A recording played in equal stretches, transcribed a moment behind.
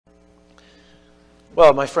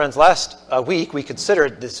Well, my friends, last week we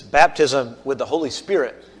considered this baptism with the Holy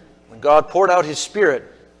Spirit, when God poured out His Spirit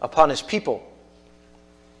upon His people.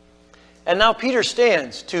 And now Peter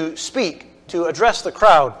stands to speak, to address the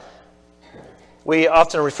crowd. We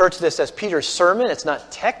often refer to this as Peter's sermon. It's not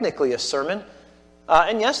technically a sermon.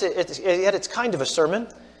 And yes, yet it's kind of a sermon.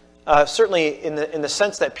 Certainly in the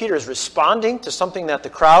sense that Peter is responding to something that the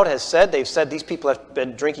crowd has said. They've said these people have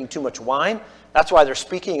been drinking too much wine. That's why they're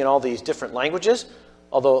speaking in all these different languages.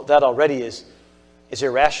 Although that already is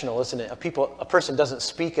irrational, isn't it? A person doesn't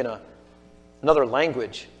speak in another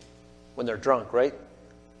language when they're drunk, right?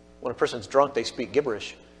 When a person's drunk, they speak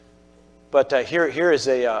gibberish. But here is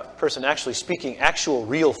a person actually speaking actual,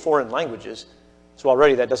 real foreign languages. So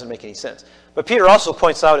already that doesn't make any sense. But Peter also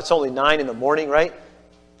points out it's only 9 in the morning, right?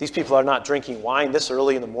 These people are not drinking wine this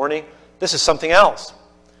early in the morning. This is something else.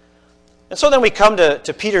 And so then we come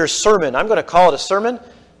to Peter's sermon. I'm going to call it a sermon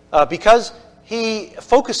because he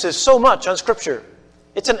focuses so much on Scripture.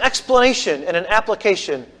 It's an explanation and an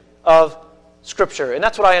application of Scripture. And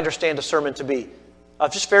that's what I understand a sermon to be.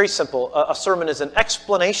 Just very simple. A sermon is an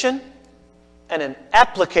explanation and an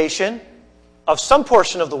application of some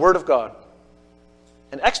portion of the Word of God.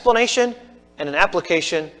 An explanation and an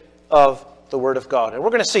application of the Word of God. And we're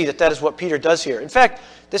going to see that is what Peter does here. In fact,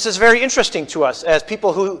 this is very interesting to us as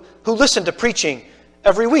people who listen to preaching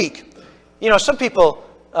every week. You know, some people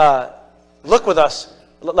look with us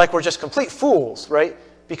like we're just complete fools, right?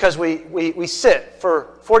 Because we sit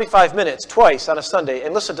for 45 minutes twice on a Sunday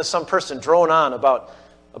and listen to some person drone on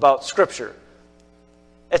about Scripture.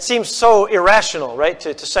 It seems so irrational, right,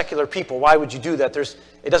 to secular people. Why would you do that?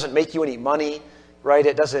 It doesn't make you any money, right?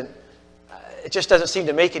 It just doesn't seem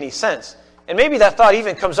to make any sense. And maybe that thought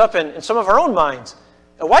even comes up in some of our own minds.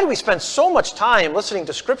 And why do we spend so much time listening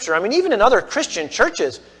to Scripture? I mean, even in other Christian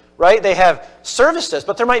churches, right, they have services,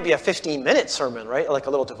 but there might be a 15-minute sermon, right, like a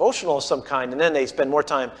little devotional of some kind, and then they spend more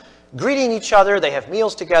time greeting each other. They have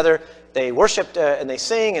meals together. They worship and they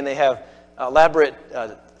sing, and they have elaborate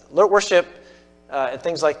worship and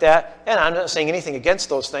things like that. And I'm not saying anything against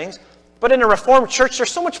those things. But in a Reformed church,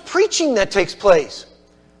 there's so much preaching that takes place.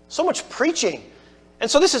 So much preaching. And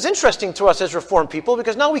so this is interesting to us as Reformed people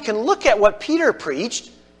because now we can look at what Peter preached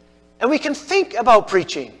and we can think about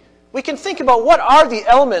preaching. We can think about what are the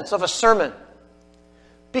elements of a sermon.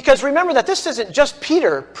 Because remember that this isn't just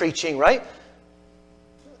Peter preaching, right?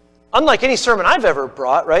 Unlike any sermon I've ever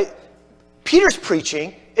brought, right? Peter's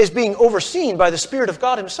preaching is being overseen by the Spirit of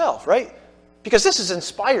God Himself, right? Because this is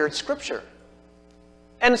inspired Scripture.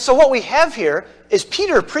 And so what we have here is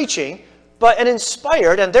Peter preaching, but an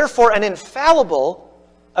inspired and therefore an infallible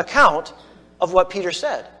account of what Peter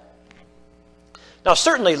said. Now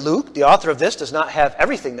certainly Luke, the author of this, does not have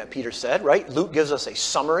everything that Peter said, right? Luke gives us a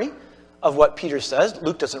summary of what Peter says.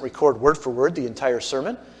 Luke doesn't record word for word the entire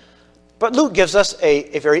sermon. But Luke gives us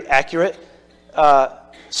a very accurate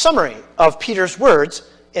summary of Peter's words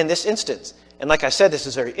in this instance. And like I said, this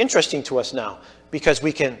is very interesting to us now because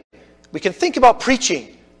we can think about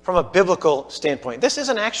preaching from a biblical standpoint. This is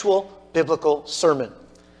an actual biblical sermon.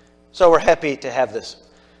 So we're happy to have this.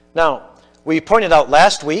 Now, we pointed out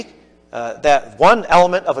last week that one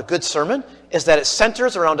element of a good sermon is that it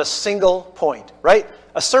centers around a single point, right?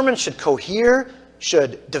 A sermon should cohere,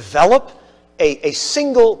 should develop a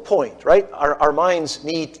single point, right? Our minds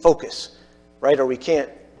need focus, right? Or we can't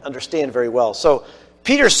understand very well. So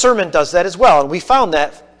Peter's sermon does that as well. And we found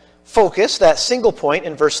that focus, that single point,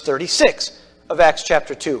 in verse 36 of Acts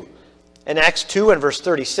chapter 2. In Acts 2 and verse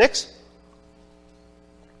 36,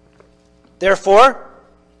 therefore,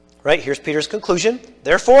 right, here's Peter's conclusion.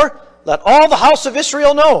 Therefore, let all the house of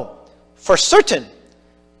Israel know for certain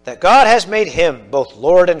that God has made Him both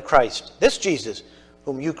Lord and Christ, this Jesus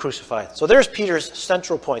whom you crucified. So there's Peter's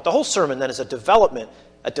central point. The whole sermon then is a development,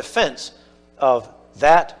 a defense of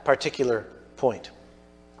that particular point.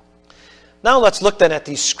 Now let's look then at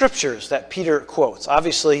these scriptures that Peter quotes.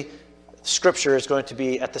 Obviously, Scripture is going to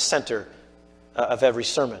be at the center of every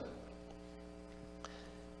sermon.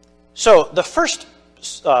 So the first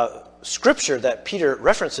scripture that Peter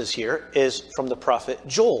references here is from the prophet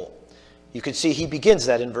Joel. You can see he begins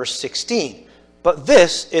that in verse 16. But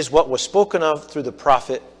this is what was spoken of through the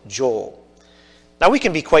prophet Joel. Now we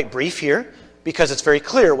can be quite brief here because it's very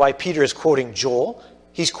clear why Peter is quoting Joel.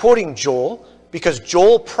 He's quoting Joel because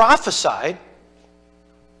Joel prophesied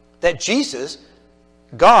that Jesus,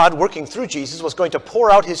 God working through Jesus, was going to pour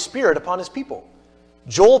out His Spirit upon His people.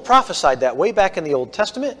 Joel prophesied that way back in the Old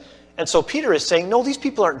Testament. And so Peter is saying, no, these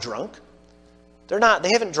people aren't drunk. They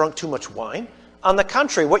haven't drunk too much wine. On the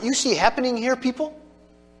contrary, what you see happening here, people,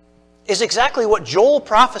 is exactly what Joel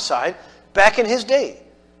prophesied back in his day.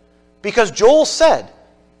 Because Joel said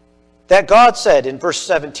that God said in verse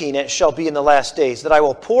 17, "It shall be in the last days that I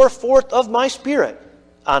will pour forth of my Spirit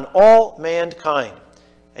on all mankind.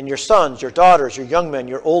 And your sons, your daughters, your young men,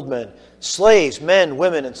 your old men, slaves, men,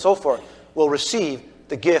 women, and so forth will receive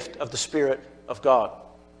the gift of the Spirit of God."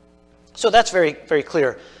 So that's very, very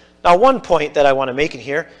clear. Now, one point that I want to make in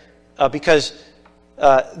here, because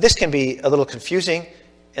this can be a little confusing,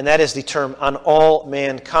 and that is the term "on all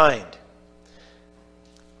mankind."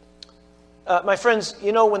 My friends,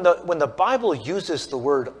 you know, when the Bible uses the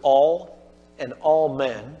word "all" and "all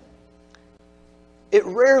men," it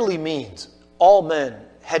rarely means all men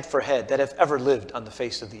head for head that have ever lived on the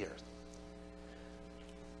face of the earth.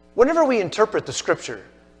 Whenever we interpret the Scripture,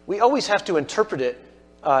 we always have to interpret it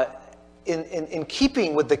in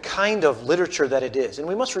keeping with the kind of literature that it is. And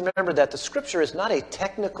we must remember that the Scripture is not a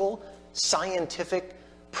technical, scientific,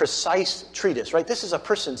 precise treatise, right? This is a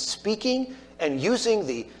person speaking and using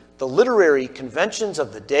the literary conventions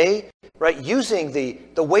of the day, right? Using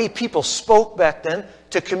the way people spoke back then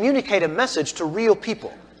to communicate a message to real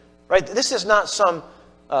people, right? This is not some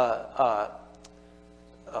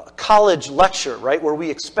college lecture, right, where we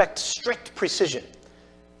expect strict precision.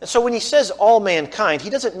 And so when he says all mankind,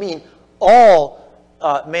 he doesn't mean all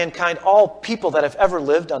mankind, all people that have ever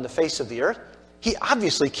lived on the face of the earth. He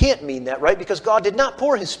obviously can't mean that, right? Because God did not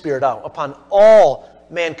pour his Spirit out upon all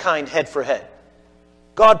mankind head for head.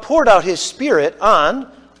 God poured out his Spirit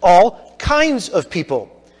on all kinds of people.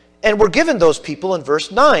 And we're given those people in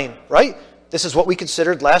verse 9, right? This is what we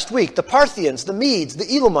considered last week. The Parthians, the Medes, the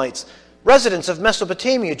Elamites, residents of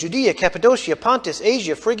Mesopotamia, Judea, Cappadocia, Pontus,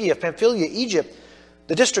 Asia, Phrygia, Pamphylia, Egypt,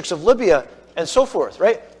 the districts of Libya, and so forth,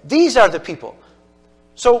 right? These are the people.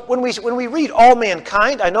 So when we read all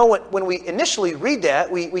mankind, I know when we initially read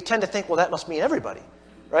that, we tend to think, well, that must mean everybody,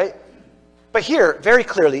 right? But here, very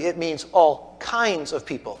clearly, it means all kinds of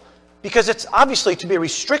people. Because it's obviously to be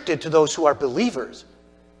restricted to those who are believers.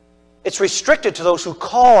 It's restricted to those who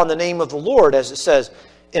call on the name of the Lord, as it says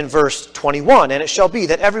in verse 21. "And it shall be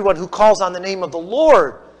that everyone who calls on the name of the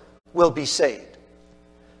Lord will be saved."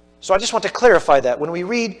 So I just want to clarify that. When we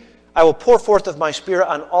read, "I will pour forth of my Spirit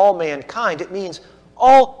on all mankind," it means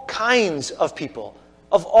all kinds of people,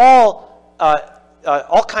 of all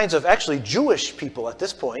kinds of actually Jewish people at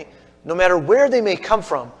this point, no matter where they may come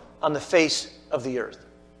from on the face of the earth.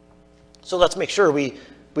 So let's make sure we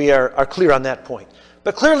are clear on that point.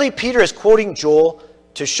 But clearly, Peter is quoting Joel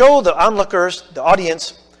to show the onlookers, the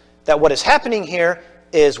audience, that what is happening here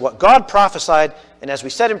is what God prophesied. And as we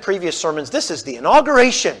said in previous sermons, this is the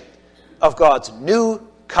inauguration of God's new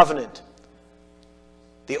covenant.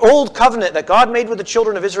 The old covenant that God made with the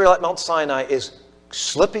children of Israel at Mount Sinai is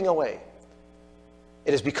slipping away.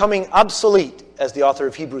 It is becoming obsolete, as the author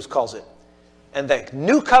of Hebrews calls it. And the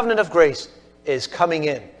new covenant of grace is coming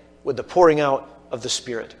in with the pouring out of the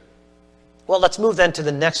Spirit. Well, let's move then to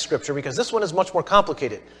the next scripture, because this one is much more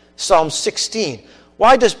complicated. Psalm 16.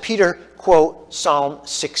 Why does Peter quote Psalm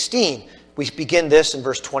 16? We begin this in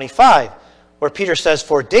verse 25, where Peter says,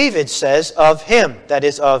 "For David says of him," that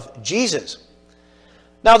is, of Jesus.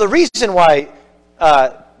 Now, the reason why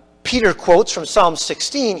Peter quotes from Psalm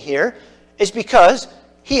 16 here is because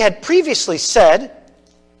he had previously said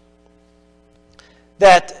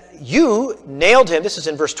that you nailed him, this is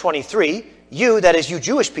in verse 23, you, that is you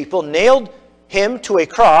Jewish people, nailed him to a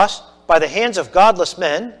cross by the hands of godless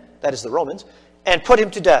men, that is the Romans, and put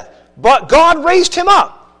him to death. But God raised him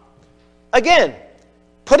up. Again,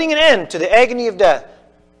 putting an end to the agony of death.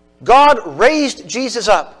 God raised Jesus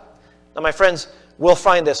up. Now, my friends, we'll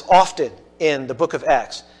find this often in the book of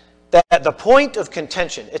Acts, that at the point of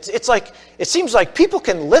contention, it seems like people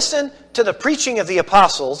can listen to the preaching of the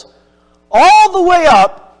apostles all the way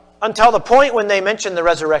up until the point when they mention the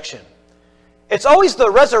resurrection. It's always the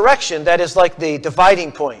resurrection that is like the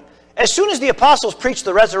dividing point. As soon as the apostles preach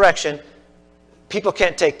the resurrection, people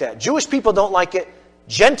can't take that. Jewish people don't like it.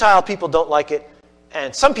 Gentile people don't like it.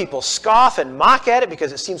 And some people scoff and mock at it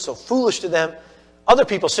because it seems so foolish to them. Other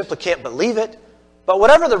people simply can't believe it. But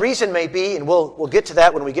whatever the reason may be, and we'll get to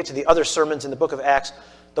that when we get to the other sermons in the book of Acts,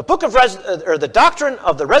 the doctrine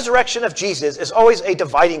of the resurrection of Jesus is always a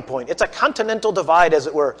dividing point. It's a continental divide, as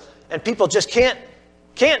it were, and people just can't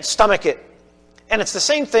stomach it. And it's the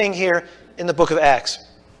same thing here in the book of Acts.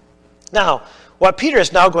 Now, what Peter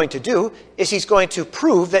is now going to do is he's going to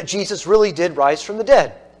prove that Jesus really did rise from the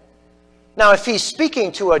dead. Now, if he's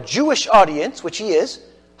speaking to a Jewish audience, which he is,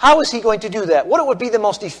 how is he going to do that? What would be the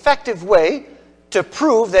most effective way to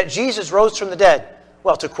prove that Jesus rose from the dead?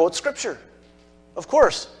 Well, to quote Scripture. Of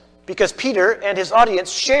course, because Peter and his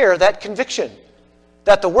audience share that conviction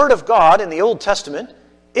that the Word of God in the Old Testament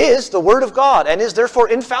is the Word of God and is therefore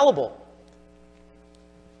infallible.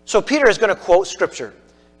 So Peter is going to quote Scripture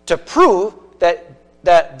to prove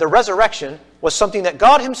that the resurrection was something that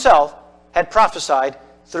God himself had prophesied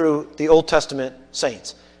through the Old Testament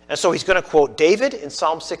saints. And so he's going to quote David in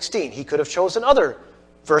Psalm 16. He could have chosen other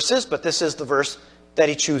verses, but this is the verse that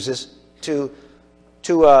he chooses to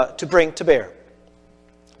bring to bear.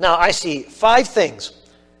 Now, I see 5 things.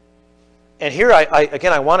 And here,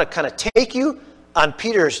 I want to kind of take you on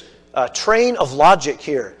Peter's train of logic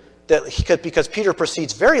here, because Peter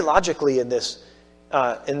proceeds very logically in this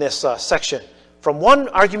section, from one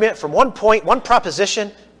argument, from one point, one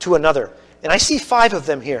proposition to another. And I see 5 of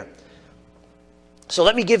them here. So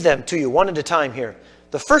let me give them to you one at a time here.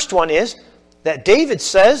 The first one is that David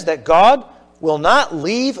says that God will not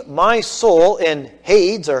leave my soul in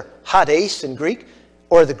Hades, or Hades in Greek,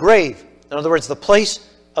 or the grave. In other words, the place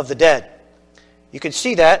of the dead. You can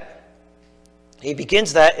see that. He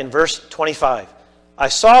begins that in verse 25. I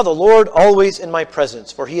saw the Lord always in my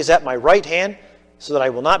presence, for he is at my right hand, so that I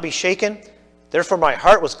will not be shaken. Therefore my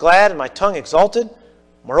heart was glad and my tongue exalted.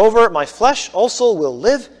 Moreover, my flesh also will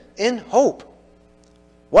live in hope.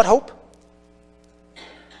 What hope?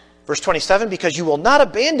 Verse 27, because you will not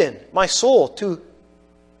abandon my soul to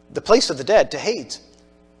the place of the dead, to Hades.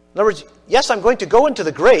 In other words, yes, I'm going to go into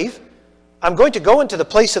the grave. I'm going to go into the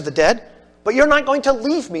place of the dead, but you're not going to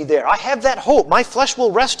leave me there. I have that hope. My flesh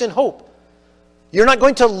will rest in hope. You're not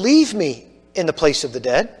going to leave me in the place of the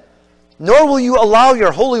dead, nor will you allow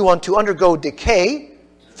your Holy One to undergo decay,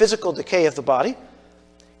 physical decay of the body.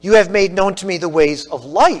 You have made known to me the ways of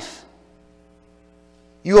life.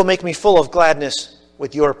 You will make me full of gladness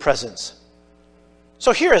with your presence.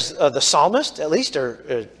 So here is the psalmist, at least,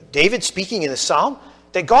 or David speaking in the psalm,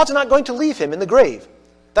 that God's not going to leave him in the grave.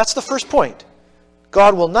 That's the first point.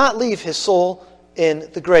 God will not leave his soul in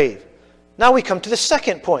the grave. Now we come to the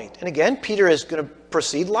second point. And again, Peter is going to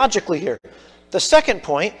proceed logically here. The second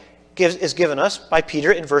point is given us by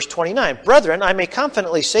Peter in verse 29. Brethren, I may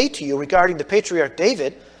confidently say to you regarding the patriarch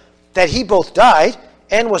David, that he both died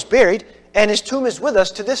and was buried, and his tomb is with us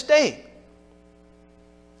to this day.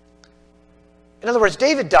 In other words,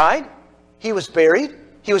 David died, he was buried,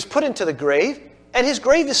 he was put into the grave, and his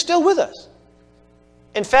grave is still with us.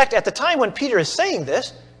 In fact, at the time when Peter is saying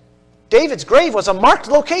this, David's grave was a marked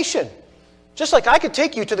location. Just like I could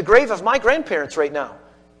take you to the grave of my grandparents right now,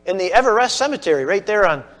 in the Everest Cemetery right there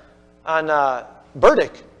on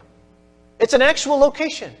Burdick. It's an actual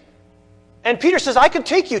location. And Peter says, I could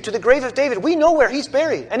take you to the grave of David. We know where he's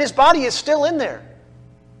buried, and his body is still in there.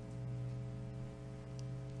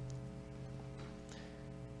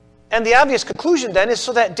 And the obvious conclusion then is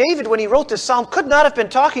so that David, when he wrote this psalm, could not have been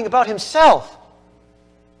talking about himself.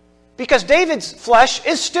 Because David's flesh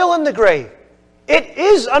is still in the grave. It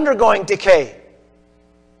is undergoing decay.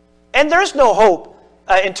 And there's no hope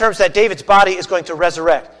in terms that David's body is going to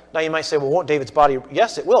resurrect. Now you might say, well, won't David's body?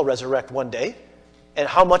 Yes, it will resurrect one day. And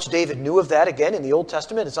how much David knew of that, again, in the Old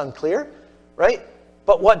Testament is unclear, right?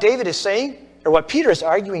 But what David is saying, or what Peter is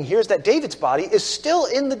arguing here, is that David's body is still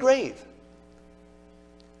in the grave.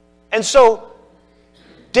 And so,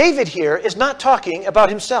 David here is not talking about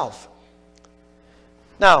himself.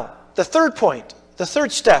 Now, the third point, the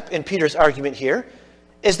third step in Peter's argument here,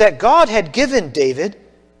 is that God had given David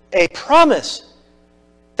a promise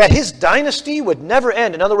that his dynasty would never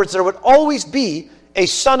end. In other words, there would always be a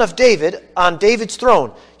son of David on David's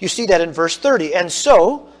throne. You see that in verse 30. And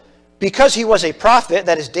so, because he was a prophet,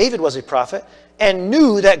 that is, David was a prophet, and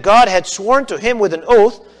knew that God had sworn to him with an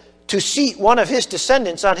oath to seat one of his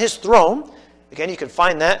descendants on his throne. Again, you can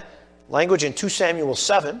find that language in 2 Samuel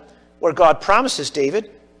 7, where God promises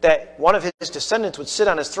David that one of his descendants would sit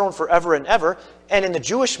on his throne forever and ever. And in the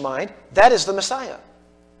Jewish mind, that is the Messiah.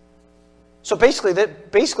 So basically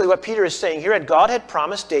what Peter is saying here, and God had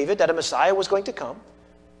promised David that a Messiah was going to come,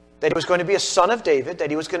 that he was going to be a son of David, that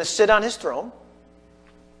he was going to sit on his throne.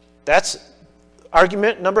 That's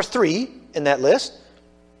argument number 3 in that list.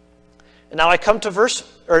 And now I come to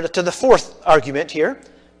the fourth argument here.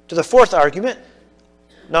 To the fourth argument,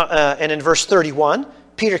 and in verse 31,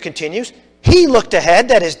 Peter continues, he looked ahead,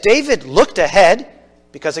 that is, David looked ahead,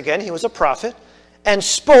 because again, he was a prophet, and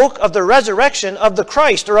spoke of the resurrection of the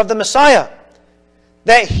Christ, or of the Messiah,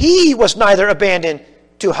 that he was neither abandoned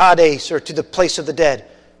to Hades, or to the place of the dead,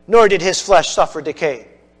 nor did his flesh suffer decay.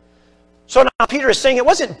 So now Peter is saying it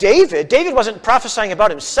wasn't David. David wasn't prophesying about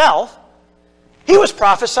himself. He was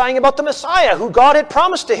prophesying about the Messiah, who God had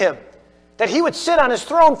promised to him, that he would sit on his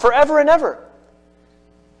throne forever and ever.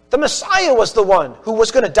 The Messiah was the one who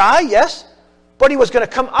was going to die, yes, but he was going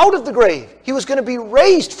to come out of the grave. He was going to be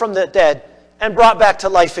raised from the dead and brought back to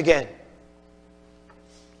life again.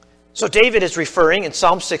 So David is referring in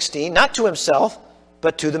Psalm 16, not to himself,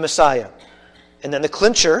 but to the Messiah. And then the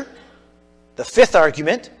clincher, the fifth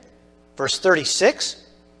argument, verse 32.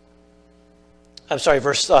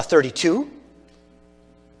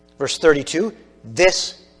 Verse 32,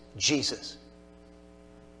 this Jesus.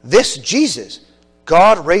 This Jesus,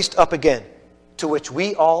 God raised up again, to which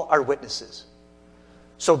we all are witnesses.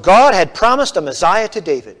 So God had promised a Messiah to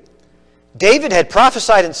David. David had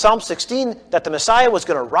prophesied in Psalm 16 that the Messiah was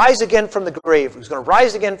going to rise again from the grave. He was going to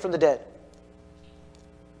rise again from the dead.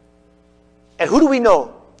 And who do we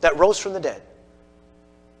know that rose from the dead?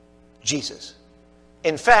 Jesus.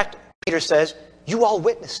 In fact, Peter says, you all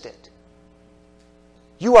witnessed it.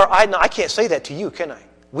 I can't say that to you, can I?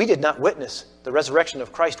 We did not witness the resurrection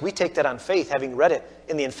of Christ. We take that on faith, having read it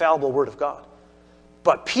in the infallible Word of God.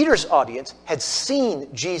 But Peter's audience had seen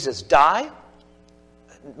Jesus die.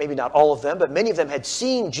 Maybe not all of them, but many of them had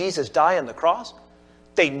seen Jesus die on the cross.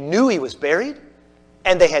 They knew he was buried,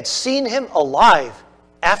 and they had seen him alive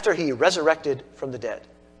after he resurrected from the dead.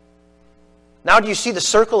 Now do you see the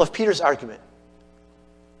circle of Peter's argument?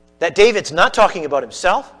 That David's not talking about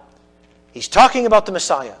himself. He's talking about the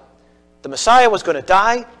Messiah. The Messiah was going to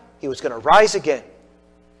die. He was going to rise again.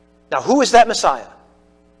 Now, who is that Messiah?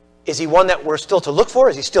 Is he one that we're still to look for?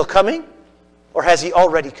 Is he still coming? Or has he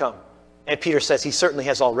already come? And Peter says he certainly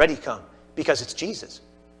has already come because it's Jesus.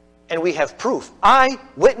 And we have proof,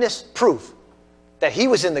 eyewitness proof, that he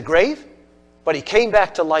was in the grave, but he came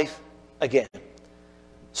back to life again.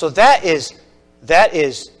 So that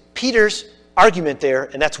is Peter's argument there,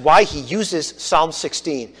 and that's why he uses Psalm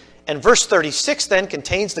 16. And verse 36 then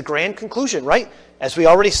contains the grand conclusion, right? As we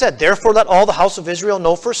already said, therefore let all the house of Israel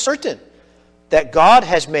know for certain that God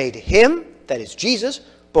has made him, that is Jesus,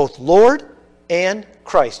 both Lord and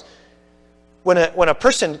Christ. When a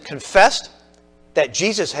person confessed that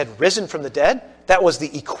Jesus had risen from the dead, that was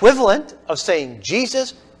the equivalent of saying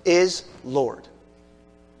Jesus is Lord.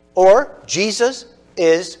 Or Jesus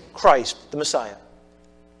is Christ, the Messiah.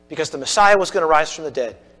 Because the Messiah was going to rise from the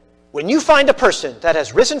dead. When you find a person that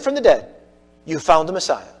has risen from the dead, you found the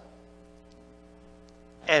Messiah.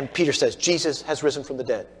 And Peter says, Jesus has risen from the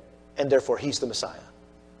dead, and therefore he's the Messiah.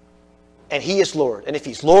 And he is Lord. And if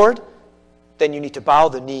he's Lord, then you need to bow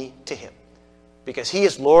the knee to him. Because he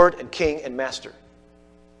is Lord and King and Master.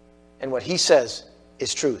 And what he says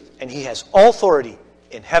is truth. And he has all authority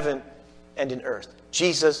in heaven and in earth.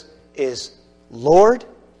 Jesus is Lord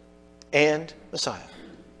and Messiah.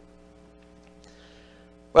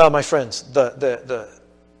 Well, my friends, that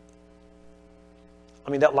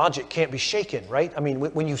logic can't be shaken, right? I mean,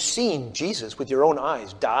 when you've seen Jesus with your own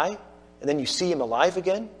eyes die, and then you see him alive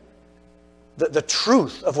again, the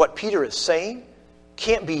truth of what Peter is saying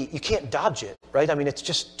you can't dodge it, right? I mean, it's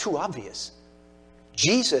just too obvious.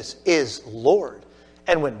 Jesus is Lord.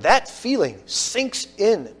 And when that feeling sinks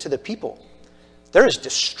in to the people, there is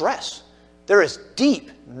distress. There is deep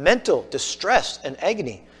mental distress and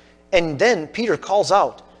agony. And then Peter calls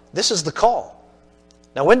out, this is the call.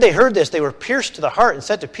 Now when they heard this, they were pierced to the heart and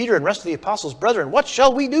said to Peter and the rest of the apostles, brethren, what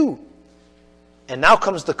shall we do? And now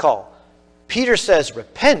comes the call. Peter says,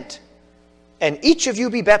 repent, and each of you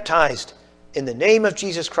be baptized in the name of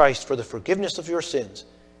Jesus Christ for the forgiveness of your sins,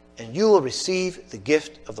 and you will receive the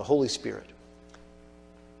gift of the Holy Spirit.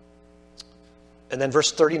 And then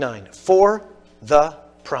verse 39, for the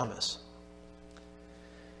promise.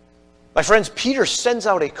 My friends, Peter sends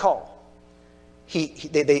out a call.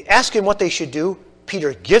 They ask him what they should do.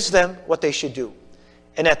 Peter gives them what they should do.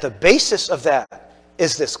 And at the basis of that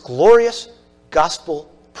is this glorious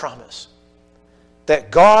gospel promise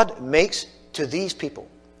that God makes to these people.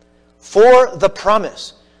 For the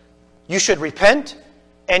promise, you should repent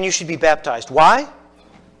and you should be baptized. Why?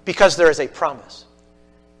 Because there is a promise.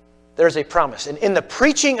 There is a promise. And in the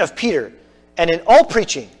preaching of Peter, and in all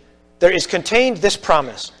preaching, there is contained this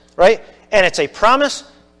promise, right? And it's a promise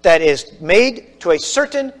that is made to a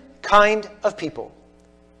certain kind of people.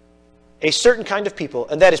 A certain kind of people,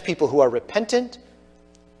 and that is people who are repentant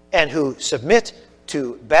and who submit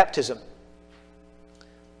to baptism.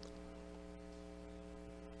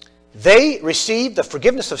 They receive the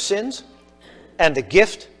forgiveness of sins and the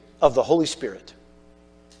gift of the Holy Spirit.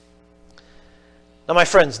 Now, my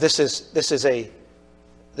friends, this is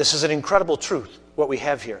an incredible truth, what we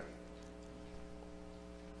have here.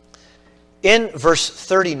 In verse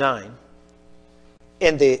 39,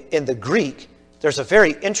 in the Greek, there's a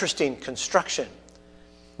very interesting construction,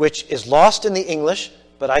 which is lost in the English,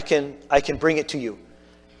 but I can bring it to you.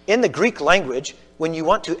 In the Greek language, when you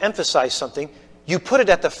want to emphasize something, you put it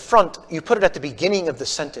at the front, you put it at the beginning of the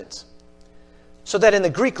sentence. So that in the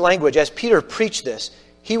Greek language, as Peter preached this,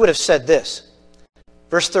 he would have said this,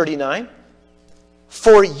 Verse 39,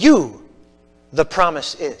 for you the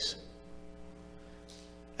promise is.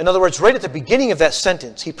 In other words, right at the beginning of that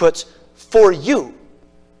sentence, he puts, for you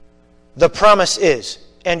the promise is,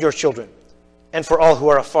 and your children, and for all who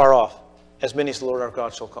are afar off, as many as the Lord our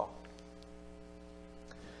God shall call.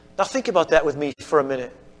 Now think about that with me for a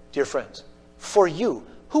minute, dear friends. For you.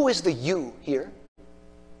 Who is the you here?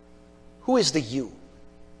 Who is the you?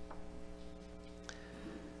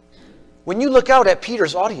 When you look out at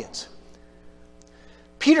Peter's audience,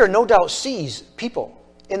 Peter no doubt sees people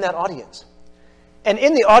in that audience. And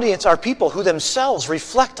in the audience are people who themselves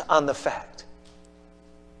reflect on the fact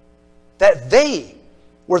that they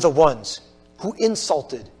were the ones who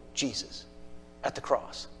insulted Jesus at the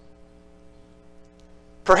cross.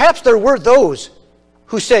 Perhaps there were those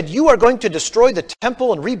who said, you are going to destroy the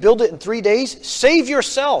temple and rebuild it in 3 days. Save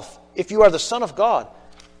yourself if you are the Son of God.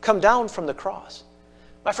 Come down from the cross.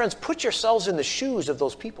 My friends, put yourselves in the shoes of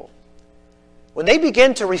those people. When they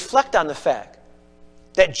begin to reflect on the fact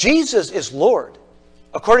that Jesus is Lord,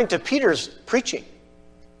 according to Peter's preaching,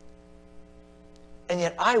 and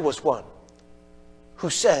yet I was one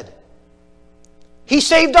who said, he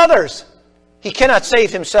saved others. He cannot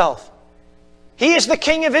save himself. He is the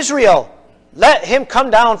King of Israel. Let him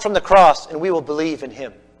come down from the cross and we will believe in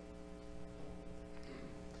him.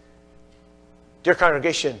 Dear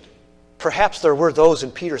congregation, perhaps there were those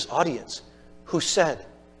in Peter's audience who said,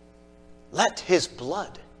 let his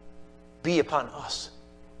blood be upon us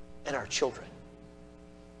and our children.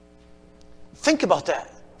 Think about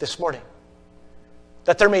that this morning.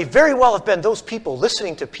 That there may very well have been those people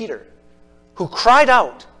listening to Peter who cried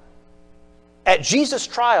out at Jesus'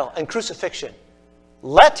 trial and crucifixion,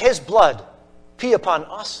 let his blood be upon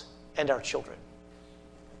us and our children.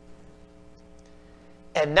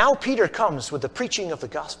 And now Peter comes with the preaching of the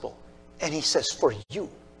gospel, and he says, for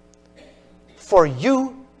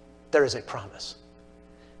you there is a promise.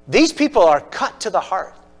 These people are cut to the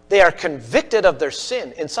heart. They are convicted of their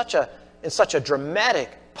sin in such a dramatic,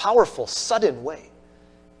 powerful, sudden way.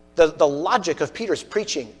 The logic of Peter's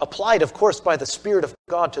preaching, applied, of course, by the Spirit of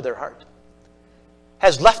God to their heart,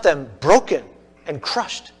 has left them broken and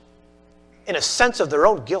crushed in a sense of their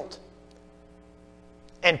own guilt.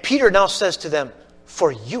 And Peter now says to them,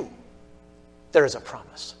 for you, there is a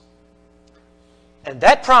promise. And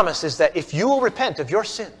that promise is that if you will repent of your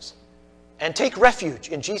sins and take refuge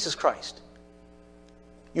in Jesus Christ,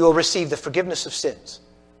 you will receive the forgiveness of sins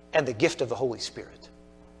and the gift of the Holy Spirit.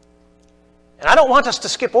 And I don't want us to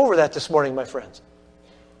skip over that this morning, my friends.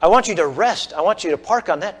 I want you to rest. I want you to park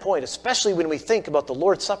on that point, especially when we think about the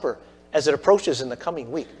Lord's Supper as it approaches in the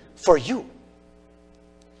coming week. For you.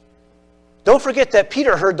 Don't forget that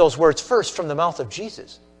Peter heard those words first from the mouth of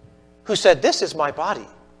Jesus, who said, this is my body,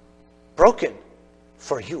 broken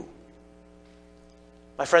for you.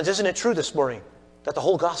 My friends, isn't it true this morning that the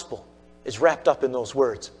whole gospel is wrapped up in those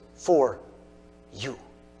words, for you?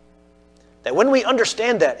 That when we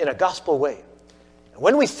understand that in a gospel way, and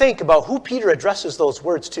when we think about who Peter addresses those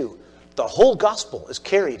words to, the whole gospel is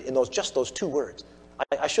carried in just those two words.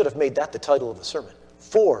 I should have made that the title of the sermon.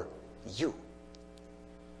 For you.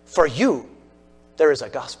 For you, there is a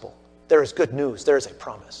gospel. There is good news. There is a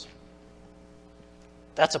promise.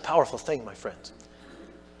 That's a powerful thing, my friends.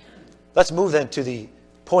 Let's move then to the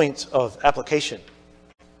points of application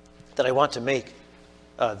that I want to make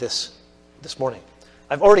this morning.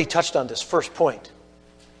 I've already touched on this first point,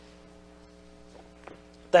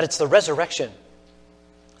 that it's the resurrection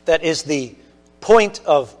that is the point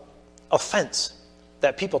of offense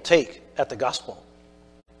that people take at the gospel.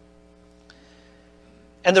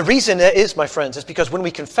 And the reason that is, my friends, is because when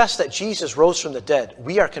we confess that Jesus rose from the dead,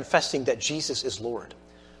 we are confessing that Jesus is Lord.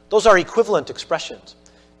 Those are equivalent expressions.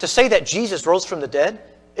 To say that Jesus rose from the dead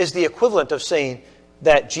is the equivalent of saying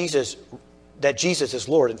that Jesus is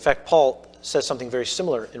Lord. In fact, Paul says something very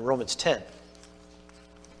similar in Romans 10.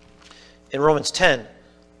 In Romans 10,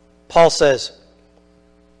 Paul says,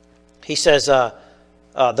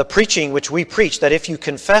 the preaching which we preach, that if you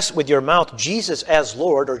confess with your mouth Jesus as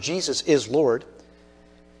Lord, or Jesus is Lord,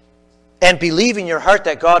 and believe in your heart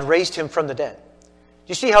that God raised him from the dead.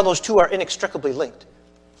 You see how those two are inextricably linked?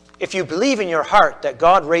 If you believe in your heart that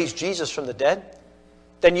God raised Jesus from the dead,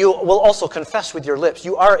 then you will also confess with your lips.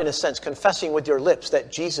 You are, in a sense, confessing with your lips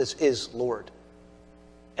that Jesus is Lord.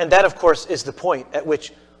 And that, of course, is the point at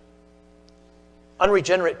which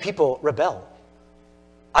unregenerate people rebel.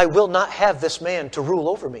 I will not have this man to rule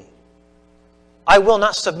over me. I will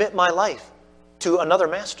not submit my life to another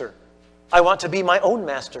master. I want to be my own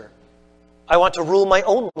master. I want to rule my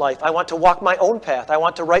own life. I want to walk my own path. I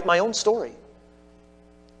want to write my own story.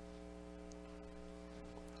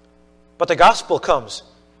 But the gospel comes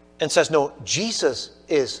and says, no, Jesus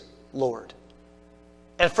is Lord.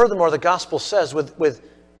 And furthermore, the gospel says with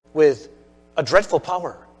a dreadful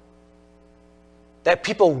power that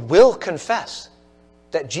people will confess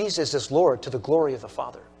that Jesus is Lord to the glory of the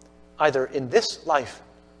Father, either in this life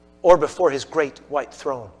or before his great white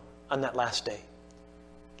throne on that last day.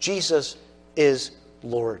 Jesus is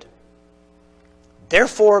Lord.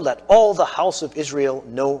 Therefore, let all the house of Israel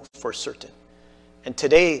know for certain. And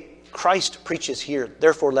today, Christ preaches here,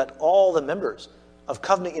 therefore, let all the members of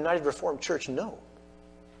Covenant United Reformed Church know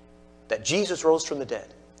that Jesus rose from the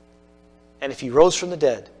dead. And if he rose from the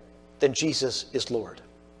dead, then Jesus is Lord.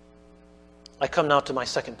 I come now to my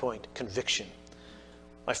second point, conviction.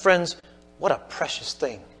 My friends, what a precious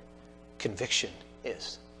thing conviction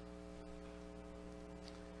is.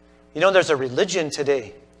 You know, there's a religion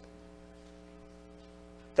today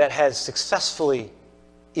that has successfully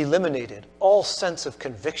eliminated all sense of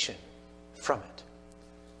conviction from it.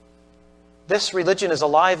 This religion is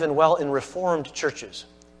alive and well in Reformed churches,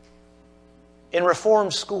 in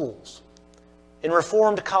Reformed schools, in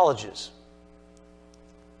Reformed colleges,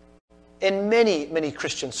 in many, many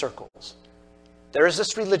Christian circles. There is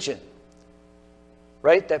this religion,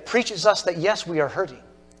 right, that preaches us that yes, we are hurting,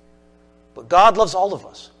 but God loves all of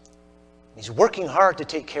us. He's working hard to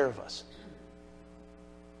take care of us.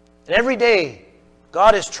 And every day,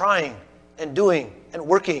 God is trying and doing and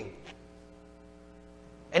working.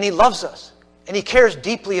 And he loves us. And he cares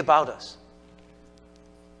deeply about us.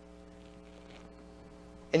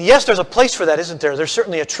 And yes, there's a place for that, isn't there? There's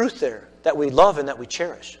certainly a truth there that we love and that we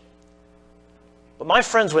cherish. But my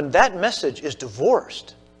friends, when that message is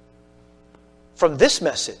divorced from this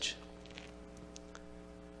message,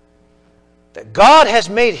 that God has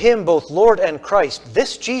made him both Lord and Christ,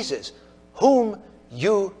 this Jesus, whom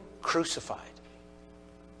you crucified.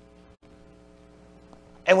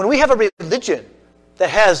 And when we have a religion that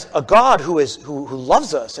has a God who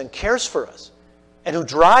loves us and cares for us and who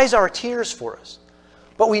dries our tears for us,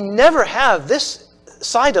 but we never have this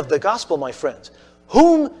side of the gospel, my friends,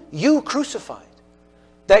 whom you crucified,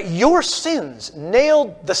 that your sins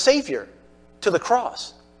nailed the Savior to the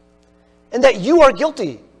cross, and that you are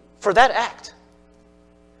guilty for that act.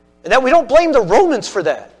 And that we don't blame the Romans for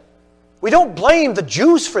that. We don't blame the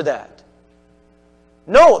Jews for that.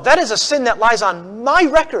 No, that is a sin that lies on my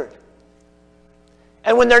record.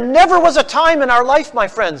 And when there never was a time in our life, my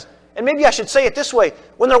friends, and maybe I should say it this way,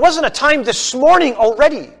 when there wasn't a time this morning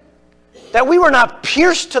already that we were not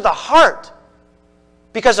pierced to the heart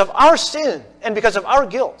because of our sin and because of our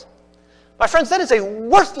guilt, my friends, that is a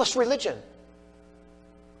worthless religion.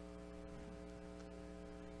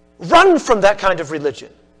 Run from that kind of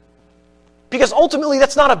religion. Because ultimately,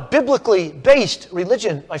 that's not a biblically based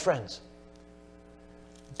religion, my friends.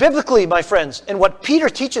 Biblically, my friends, and what Peter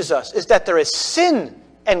teaches us is that there is sin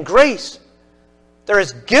and grace. There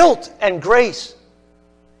is guilt and grace.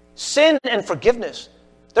 Sin and forgiveness.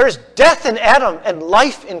 There is death in Adam and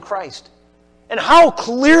life in Christ. And how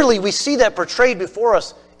clearly we see that portrayed before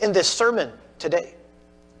us in this sermon today.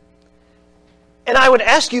 And I would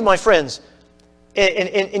ask you, my friends,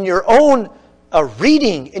 in your own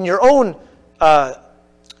reading, in your own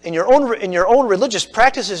religious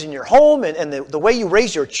practices in your home, and the way you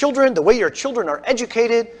raise your children, the way your children are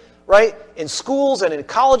educated, right, in schools and in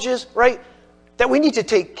colleges, right, that we need to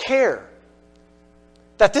take care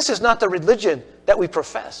that this is not the religion that we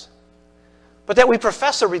profess, but that we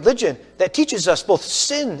profess a religion that teaches us both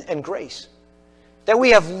sin and grace, that we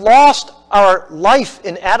have lost our life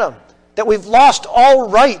in Adam, that we've lost all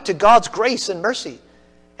right to God's grace and mercy.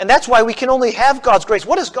 And that's why we can only have God's grace.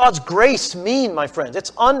 What does God's grace mean, my friends?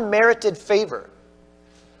 It's unmerited favor.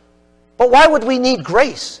 But why would we need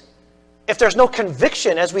grace if there's no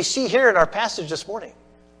conviction, as we see here in our passage this morning?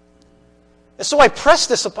 And so I press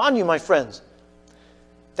this upon you, my friends,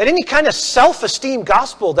 that any kind of self-esteem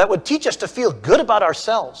gospel that would teach us to feel good about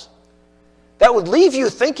ourselves, that would leave you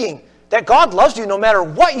thinking that God loves you no matter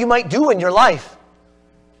what you might do in your life,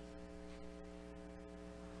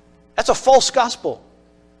 that's a false gospel.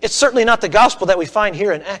 It's certainly not the gospel that we find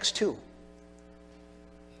here in Acts 2.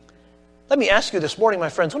 Let me ask you this morning, my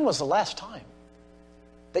friends, when was the last time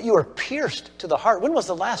that you were pierced to the heart? When was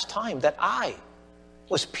the last time that I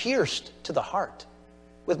was pierced to the heart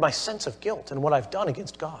with my sense of guilt and what I've done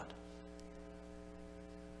against God?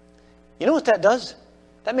 You know what that does?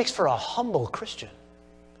 That makes for a humble Christian.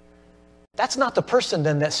 That's not the person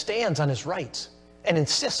then that stands on his rights and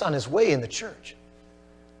insists on his way in the church.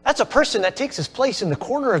 That's a person that takes his place in the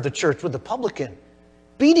corner of the church with the publican,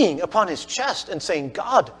 beating upon his chest and saying,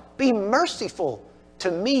 God, be merciful to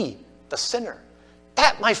me, the sinner.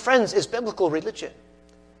 That, my friends, is biblical religion.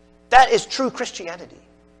 That is true Christianity.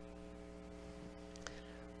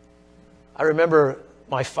 I remember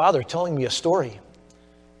my father telling me a story.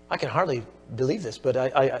 I can hardly believe this, but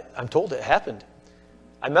I'm told it happened.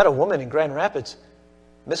 I met a woman in Grand Rapids,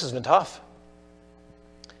 Mrs. Van Hoff,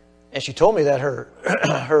 and she told me that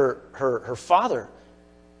her father,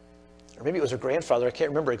 or maybe it was her grandfather, I can't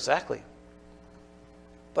remember exactly,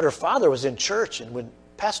 but her father was in church, and when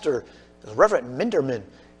Pastor Reverend Minderman,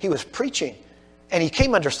 he was preaching, and he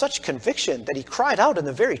came under such conviction that he cried out in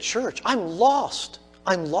the very church, "I'm lost,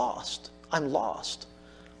 I'm lost, I'm lost."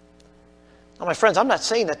 Now, my friends, I'm not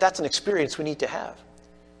saying that that's an experience we need to have.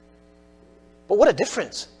 But what a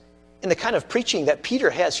difference in the kind of preaching that Peter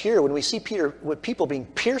has here when we see people being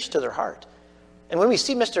pierced to their heart. And when we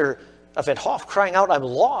see Mr. Van Hoff crying out, "I'm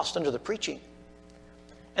lost," under the preaching.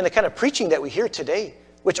 And the kind of preaching that we hear today,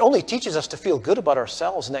 which only teaches us to feel good about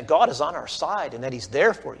ourselves and that God is on our side and that He's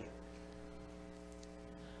there for you.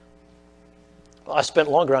 Well, I spent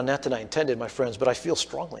longer on that than I intended, my friends, but I feel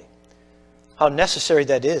strongly how necessary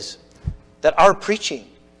that is. That our preaching,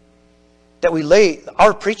 that we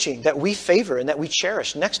favor and that we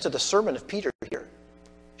cherish next to the sermon of Peter here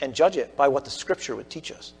and judge it by what the Scripture would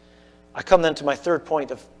teach us. I come then to my third point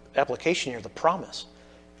of application here, the promise.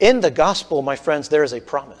 In the gospel, my friends, there is a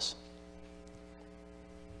promise.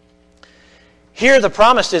 Here the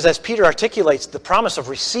promise is, as Peter articulates, the promise of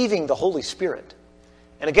receiving the Holy Spirit.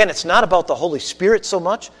 And again, it's not about the Holy Spirit so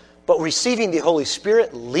much, but receiving the Holy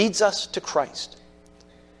Spirit leads us to Christ.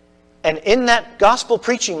 And in that gospel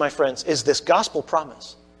preaching, my friends, is this gospel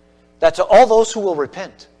promise that to all those who will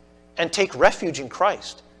repent and take refuge in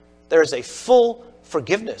Christ, there is a full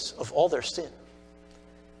forgiveness of all their sin.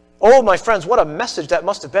 Oh, my friends, what a message that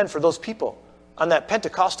must have been for those people on that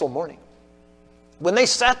Pentecostal morning. When they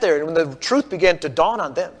sat there and when the truth began to dawn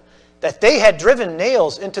on them, that they had driven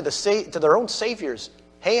nails into their own Savior's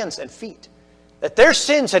hands and feet, that their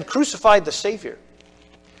sins had crucified the Savior.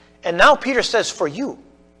 And now Peter says, for you,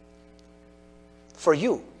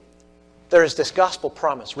 there is this gospel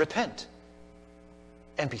promise. Repent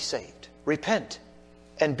and be saved. Repent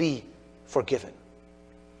and be forgiven.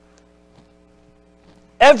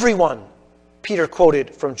 Everyone, Peter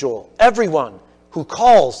quoted from Joel, everyone who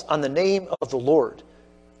calls on the name of the Lord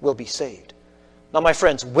will be saved. Now, my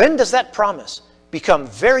friends, when does that promise become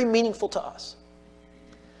very meaningful to us?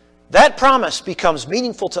 That promise becomes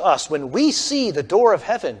meaningful to us when we see the door of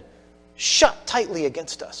heaven shut tightly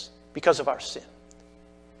against us because of our sin.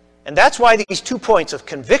 And that's why these 2 points of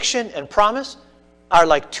conviction and promise are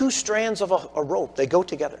like 2 strands of a rope. They go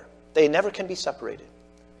together. They never can be separated.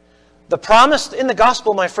 The promise in the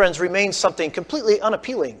gospel, my friends, remains something completely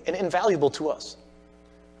unappealing and invaluable to us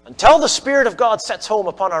until the Spirit of God sets home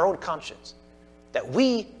upon our own conscience that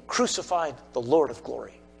we crucified the Lord of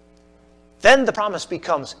glory. Then the promise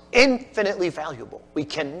becomes infinitely valuable. We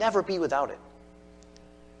can never be without it.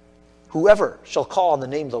 Whoever shall call on the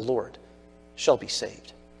name of the Lord shall be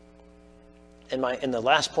saved. And the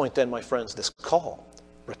last point then, my friends, this call,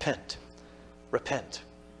 repent. Repent.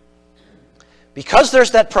 Because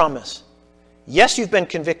there's that promise, yes, you've been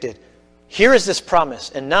convicted. Here is this promise,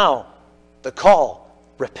 and now the call,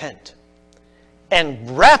 repent.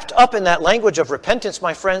 And wrapped up in that language of repentance,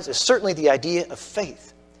 my friends, is certainly the idea of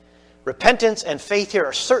faith. Repentance and faith here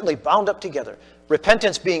are certainly bound up together.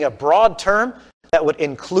 Repentance being a broad term that would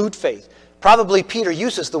include faith. Probably Peter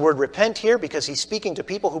uses the word repent here because he's speaking to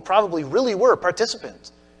people who probably really were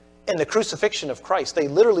participants in the crucifixion of Christ. They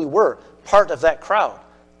literally were part of that crowd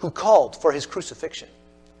who called for his crucifixion.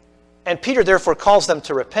 And Peter therefore calls them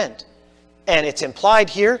to repent. And it's implied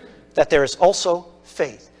here that there is also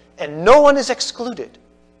faith. And no one is excluded.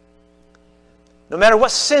 No matter what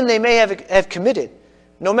sin they may have committed,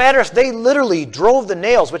 no matter if they literally drove the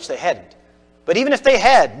nails, which they hadn't, but even if they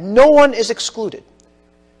had, no one is excluded.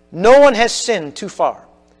 No one has sinned too far.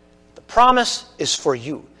 The promise is for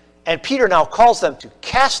you. And Peter now calls them to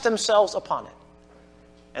cast themselves upon it.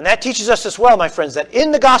 And that teaches us as well, my friends, that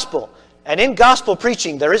in the gospel and in gospel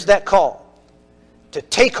preaching, there is that call to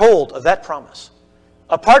take hold of that promise.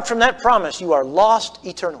 Apart from that promise, you are lost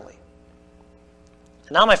eternally.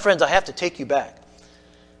 And now, my friends, I have to take you back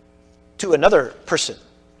to another person.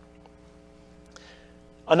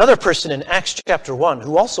 Another person in Acts chapter 1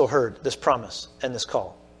 who also heard this promise and this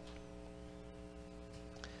call.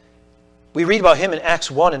 We read about him in Acts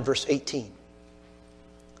 1 and verse 18.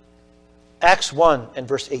 Acts 1 and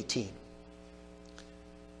verse 18.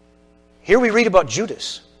 Here we read about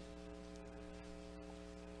Judas.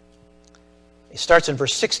 It starts in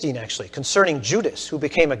verse 16, actually, concerning Judas, who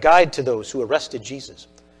became a guide to those who arrested Jesus.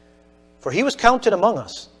 For he was counted among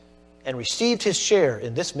us and received his share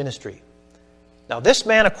in this ministry. Now this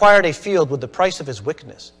man acquired a field with the price of his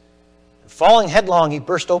wickedness. And falling headlong, he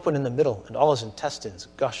burst open in the middle, and all his intestines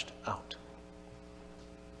gushed out.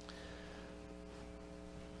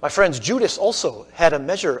 My friends, Judas also had a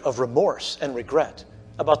measure of remorse and regret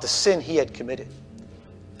about the sin he had committed.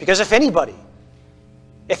 Because if anybody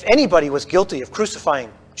was guilty of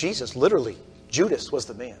crucifying Jesus, literally, Judas was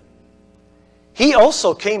the man. He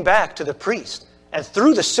also came back to the priest and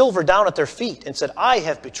threw the silver down at their feet and said, I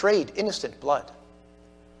have betrayed innocent blood.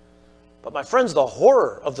 But my friends, the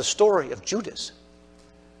horror of the story of Judas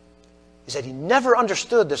is that he never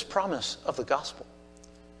understood this promise of the gospel.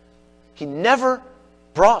 He never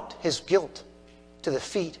brought his guilt to the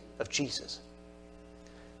feet of Jesus.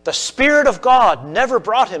 The Spirit of God never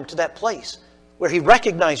brought him to that place where he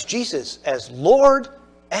recognized Jesus as Lord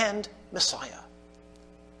and Messiah.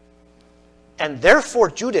 And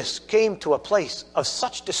therefore Judas came to a place of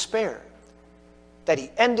such despair that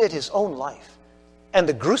he ended his own life. And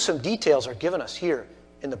the gruesome details are given us here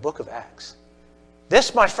in the book of Acts.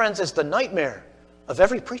 This, my friends, is the nightmare of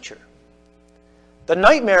every preacher. The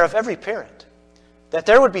nightmare of every parent. That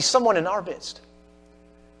there would be someone in our midst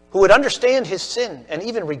who would understand his sin and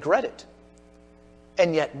even regret it,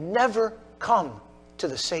 and yet never come to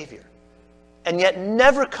the Savior, and yet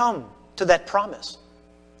never come to that promise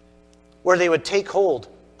where they would take hold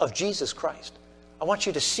of Jesus Christ. I want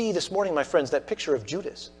you to see this morning, my friends, that picture of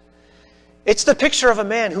Judas. It's the picture of a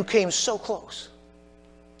man who came so close.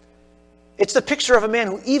 It's the picture of a man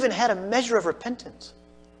who even had a measure of repentance,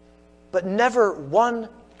 but never one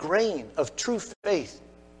grain of true faith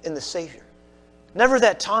in the Savior. Never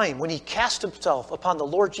that time when he cast himself upon the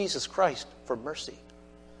Lord Jesus Christ for mercy.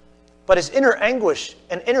 But his inner anguish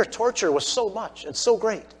and inner torture was so much and so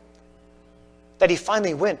great that he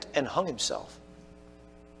finally went and hung himself.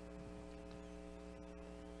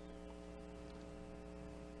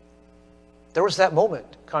 There was that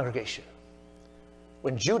moment, congregation,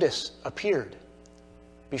 when Judas appeared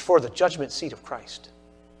before the judgment seat of Christ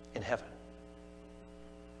in heaven.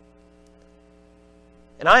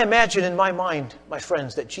 And I imagine in my mind, my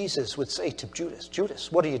friends, that Jesus would say to Judas,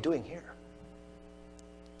 Judas, what are you doing here?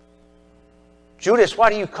 Judas, why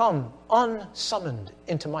do you come unsummoned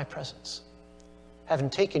into my presence, having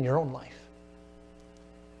taken your own life?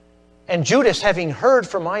 And Judas, having heard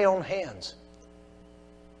from my own hands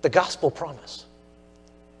the gospel promise.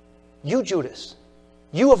 You, Judas,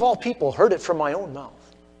 you of all people heard it from my own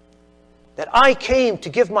mouth, that I came to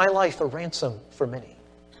give my life a ransom for many.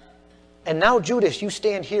 And now, Judas, you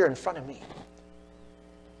stand here in front of me.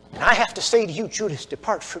 And I have to say to you, Judas,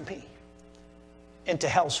 depart from me into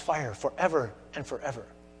hell's fire forever and forever,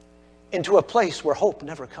 into a place where hope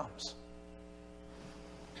never comes.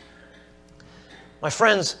 My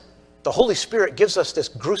friends, the Holy Spirit gives us this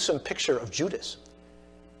gruesome picture of Judas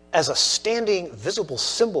as a standing, visible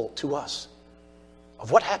symbol to us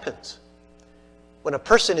of what happens when a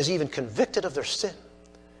person is even convicted of their sin,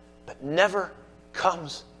 but never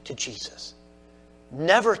comes to Jesus,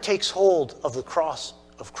 never takes hold of the cross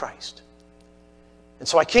of Christ. And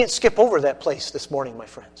so I can't skip over that place this morning, my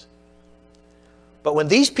friends. But when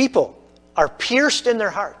these people are pierced in their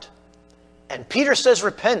heart, and Peter says,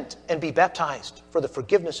 repent and be baptized for the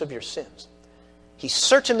forgiveness of your sins, he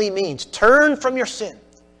certainly means turn from your sin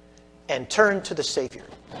and turn to the Savior.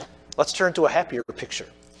 Let's turn to a happier picture.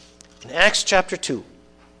 In Acts chapter 2,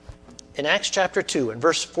 in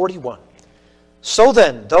verse 41, so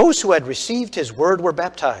then, those who had received his word were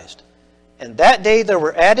baptized, and that day there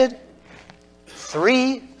were added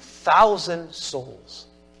 3,000 souls.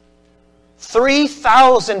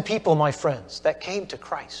 3,000 people, my friends, that came to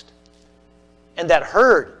Christ and that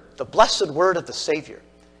heard the blessed word of the Savior,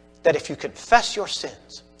 that if you confess your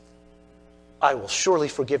sins, I will surely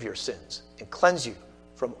forgive your sins and cleanse you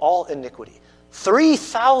from all iniquity.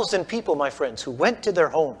 3,000 people, my friends, who went to their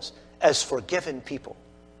homes as forgiven people.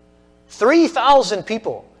 3,000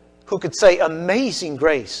 people who could say, amazing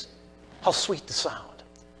grace, how sweet the sound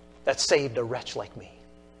that saved a wretch like me.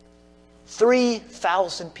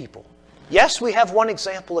 3,000 people. Yes, we have one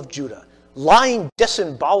example of Judah, lying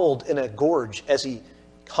disemboweled in a gorge as he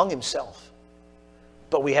hung himself.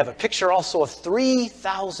 But we have a picture also of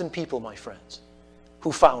 3,000 people, my friends,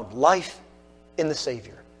 who found life in the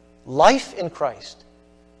Savior, life in Christ,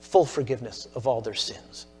 full forgiveness of all their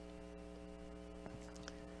sins.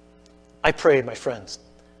 I pray, my friends,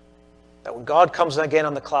 that when God comes again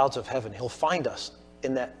on the clouds of heaven, he'll find us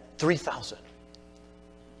in that 3,000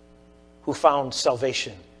 who found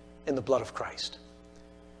salvation in the blood of Christ.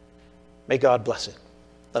 May God bless it.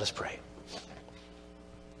 Let us pray.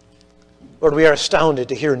 Lord, we are astounded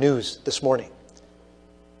to hear news this morning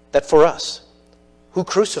that for us, who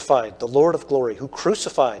crucified the Lord of glory, who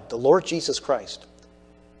crucified the Lord Jesus Christ,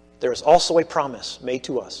 there is also a promise made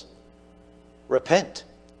to us. Repent,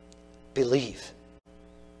 believe,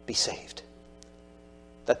 be saved.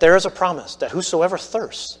 That there is a promise that whosoever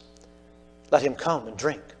thirsts, let him come and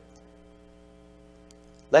drink.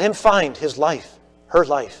 Let him find his life, her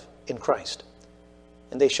life in Christ,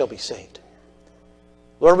 and they shall be saved.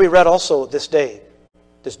 Lord, we read also this day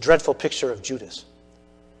this dreadful picture of Judas,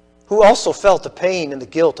 who also felt the pain and the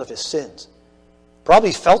guilt of his sins,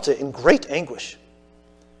 probably felt it in great anguish,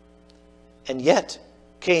 and yet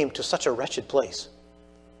came to such a wretched place.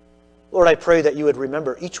 Lord, I pray that you would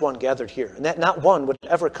remember each one gathered here, and that not one would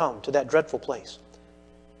ever come to that dreadful place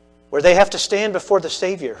where they have to stand before the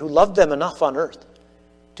Savior who loved them enough on earth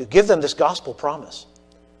to give them this gospel promise,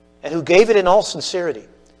 and who gave it in all sincerity.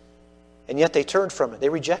 And yet they turned from it. They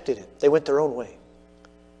rejected it. They went their own way.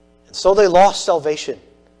 And so they lost salvation,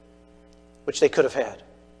 which they could have had.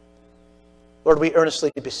 Lord, we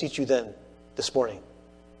earnestly beseech you then, this morning,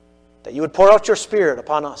 that you would pour out your Spirit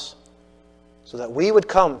upon us, so that we would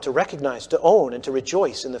come to recognize, to own, and to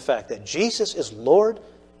rejoice in the fact that Jesus is Lord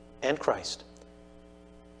and Christ.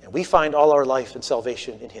 And we find all our life and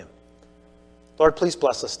salvation in him. Lord, please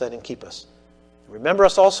bless us then and keep us. Remember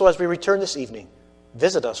us also as we return this evening.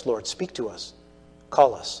 Visit us, Lord. Speak to us.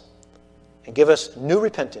 Call us. And give us new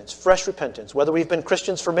repentance, fresh repentance, whether we've been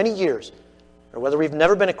Christians for many years or whether we've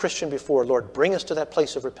never been a Christian before. Lord, bring us to that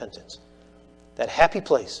place of repentance, that happy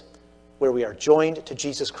place where we are joined to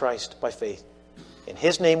Jesus Christ by faith. In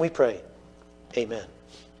his name we pray. Amen.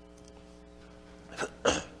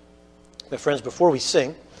 My friends, before we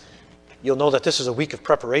sing, you'll know that this is a week of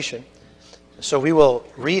preparation. So we will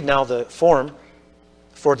read now the form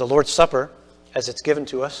for the Lord's Supper as it's given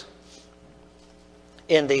to us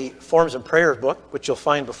in the Forms and Prayer book, which you'll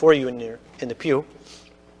find before you in the pew.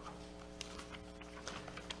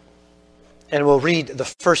 And we'll read the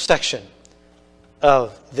first section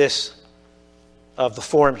of the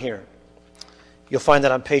form here. You'll find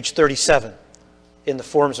that on page 37 in the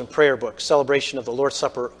Forms and Prayer book, Celebration of the Lord's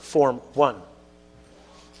Supper, Form 1.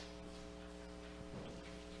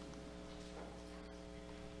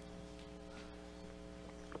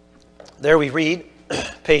 There we read,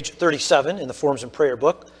 page 37 in the Forms and Prayer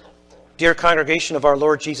book, Dear congregation of our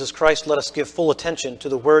Lord Jesus Christ, let us give full attention to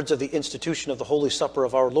the words of the institution of the Holy Supper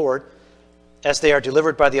of our Lord, as they are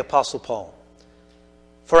delivered by the Apostle Paul.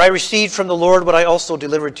 For I received from the Lord what I also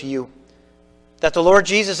delivered to you, that the Lord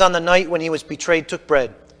Jesus on the night when he was betrayed took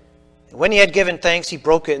bread, and when he had given thanks, he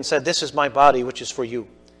broke it and said, This is my body, which is for you.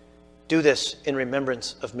 Do this in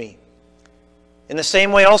remembrance of me. In the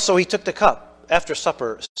same way also he took the cup after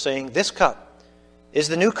supper, saying, This cup is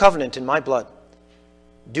the new covenant in my blood.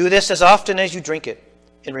 Do this as often as you drink it,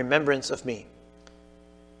 in remembrance of me.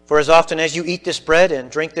 For as often as you eat this bread and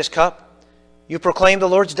drink this cup, you proclaim the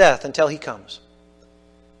Lord's death until he comes.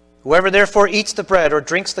 Whoever therefore eats the bread or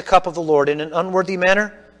drinks the cup of the Lord in an unworthy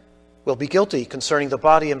manner will be guilty concerning the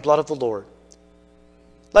body and blood of the Lord.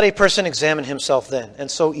 Let a person examine himself then, and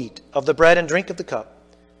so eat of the bread and drink of the cup.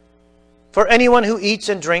 For anyone who eats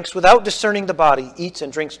and drinks without discerning the body eats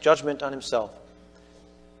and drinks judgment on himself.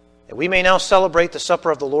 That we may now celebrate the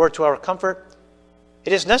supper of the Lord to our comfort,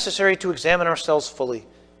 it is necessary to examine ourselves fully,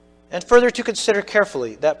 and further to consider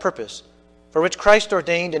carefully that purpose for which Christ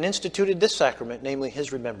ordained and instituted this sacrament, namely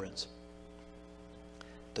his remembrance.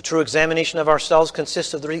 The true examination of ourselves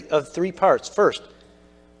consists of three parts. First,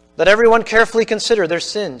 let everyone carefully consider their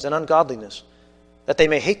sins and ungodliness, that they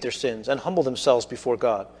may hate their sins and humble themselves before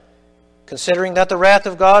God, considering that the wrath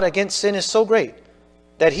of God against sin is so great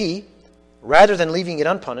that he, rather than leaving it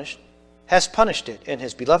unpunished, has punished it in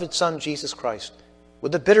his beloved Son, Jesus Christ,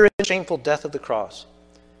 with the bitter and shameful death of the cross.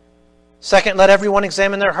 Second, let everyone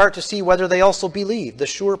examine their heart to see whether they also believe the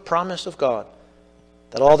sure promise of God,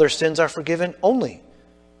 that all their sins are forgiven only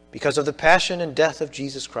because of the passion and death of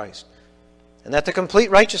Jesus Christ, and that the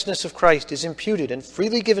complete righteousness of Christ is imputed and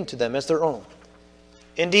freely given to them as their own.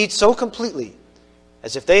 Indeed, so completely,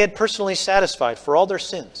 as if they had personally satisfied for all their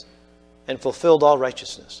sins and fulfilled all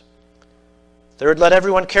righteousness. Third, let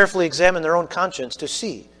everyone carefully examine their own conscience to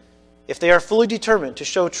see if they are fully determined to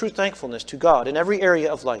show true thankfulness to God in every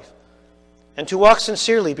area of life, and to walk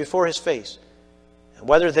sincerely before his face, and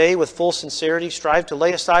whether they, with full sincerity, strive to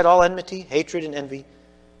lay aside all enmity, hatred, and envy,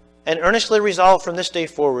 and earnestly resolve from this day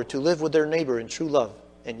forward to live with their neighbor in true love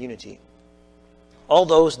and unity. All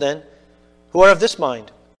those, then, who are of this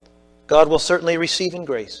mind, God will certainly receive in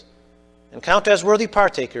grace, and count as worthy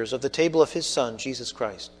partakers of the table of his Son, Jesus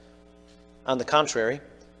Christ. On the contrary,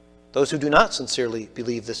 those who do not sincerely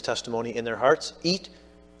believe this testimony in their hearts eat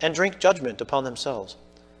and drink judgment upon themselves,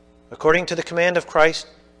 According to the command of Christ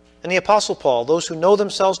and the Apostle Paul, those who know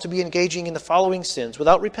themselves to be engaging in the following sins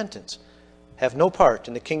without repentance have no part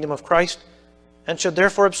in the kingdom of Christ and should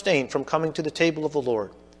therefore abstain from coming to the table of the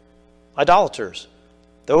Lord. Idolaters,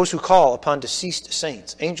 those who call upon deceased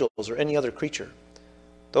saints, angels, or any other creature.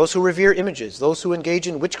 Those who revere images, those who engage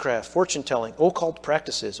in witchcraft, fortune-telling, occult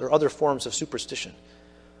practices, or other forms of superstition.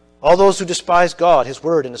 All those who despise God, His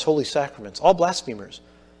Word, and His holy sacraments. All blasphemers.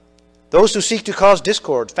 Those who seek to cause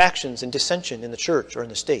discord, factions, and dissension in the church or in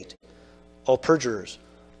the state. All perjurers.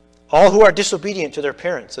 All who are disobedient to their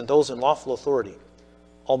parents and those in lawful authority.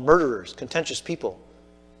 All murderers, contentious people.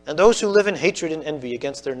 And those who live in hatred and envy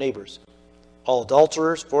against their neighbors. All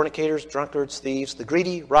adulterers, fornicators, drunkards, thieves, the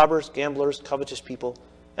greedy, robbers, gamblers, covetous people,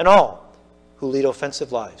 and all who lead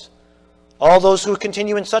offensive lives. All those who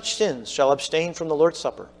continue in such sins shall abstain from the Lord's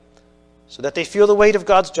Supper, so that they feel the weight of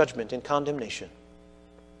God's judgment and condemnation.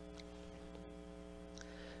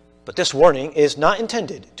 But this warning is not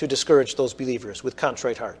intended to discourage those believers with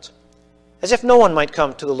contrite hearts, as if no one might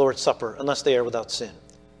come to the Lord's Supper unless they are without sin.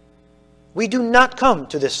 We do not come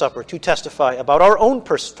to this supper to testify about our own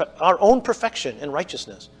perfection and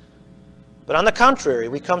righteousness. But on the contrary,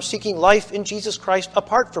 we come seeking life in Jesus Christ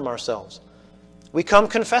apart from ourselves. We come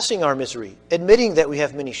confessing our misery, admitting that we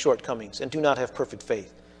have many shortcomings and do not have perfect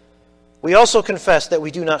faith. We also confess that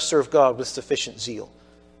we do not serve God with sufficient zeal,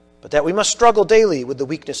 but that we must struggle daily with the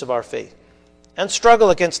weakness of our faith and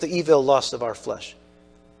struggle against the evil lusts of our flesh.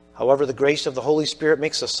 However, the grace of the Holy Spirit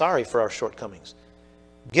makes us sorry for our shortcomings,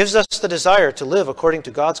 gives us the desire to live according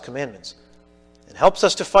to God's commandments, and helps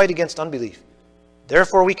us to fight against unbelief.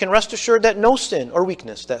 Therefore, we can rest assured that no sin or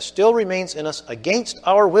weakness that still remains in us against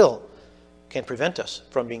our will can prevent us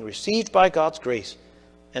from being received by God's grace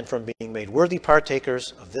and from being made worthy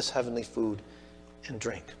partakers of this heavenly food and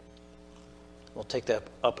drink. We'll take that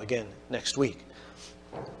up again next week.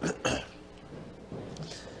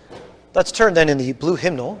 Let's turn then in the blue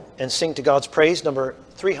hymnal and sing to God's praise, number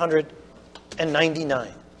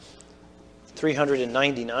 399.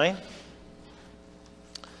 399,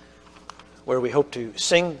 where we hope to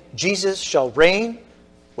sing, Jesus shall reign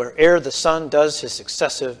where'er the sun does his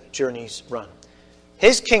successive journeys run.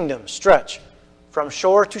 His kingdom stretch from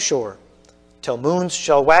shore to shore, till moons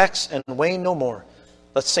shall wax and wane no more.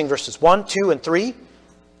 Let's sing verses 1, 2, and 3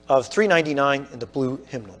 of 399 in the blue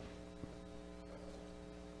hymnal.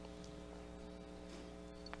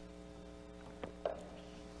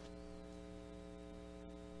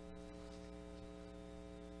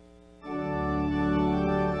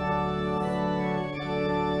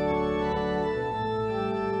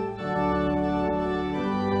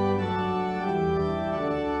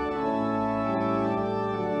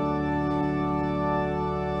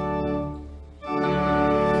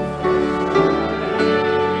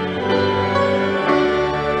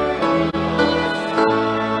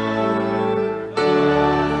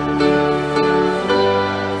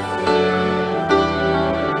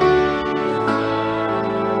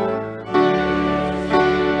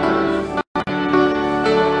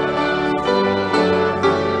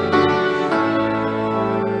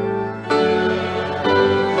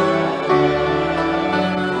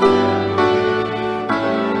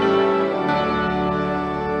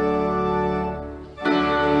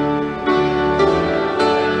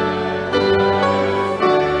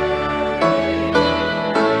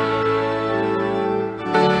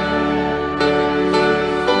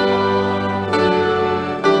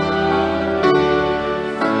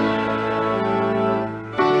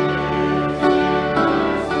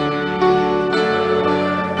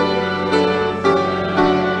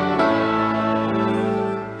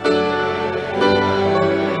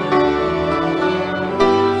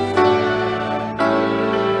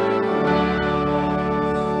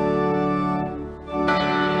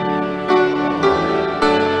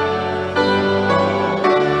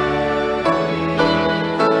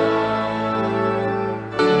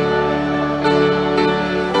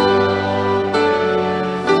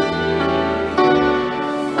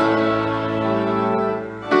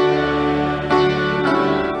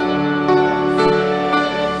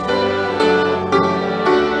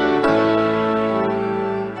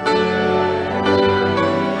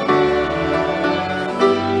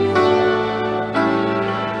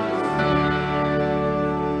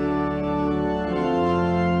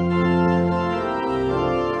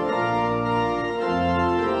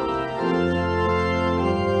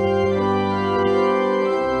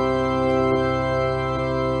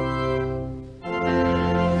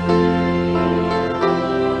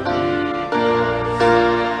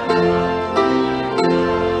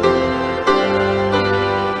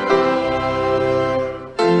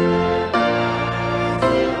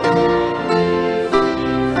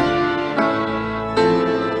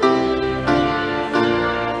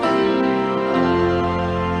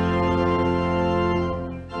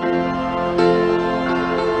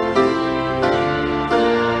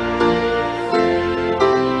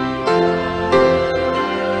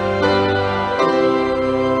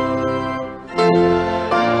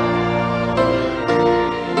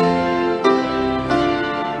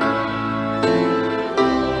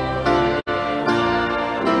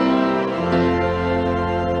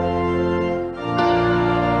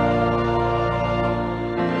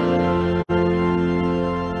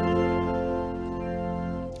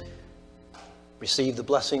 receive the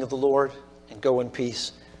blessing of the Lord and go in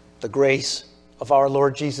peace. The grace of our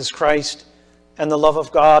Lord Jesus Christ and the love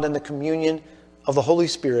of God and the communion of the Holy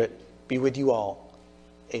Spirit be with you all.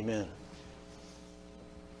 Amen.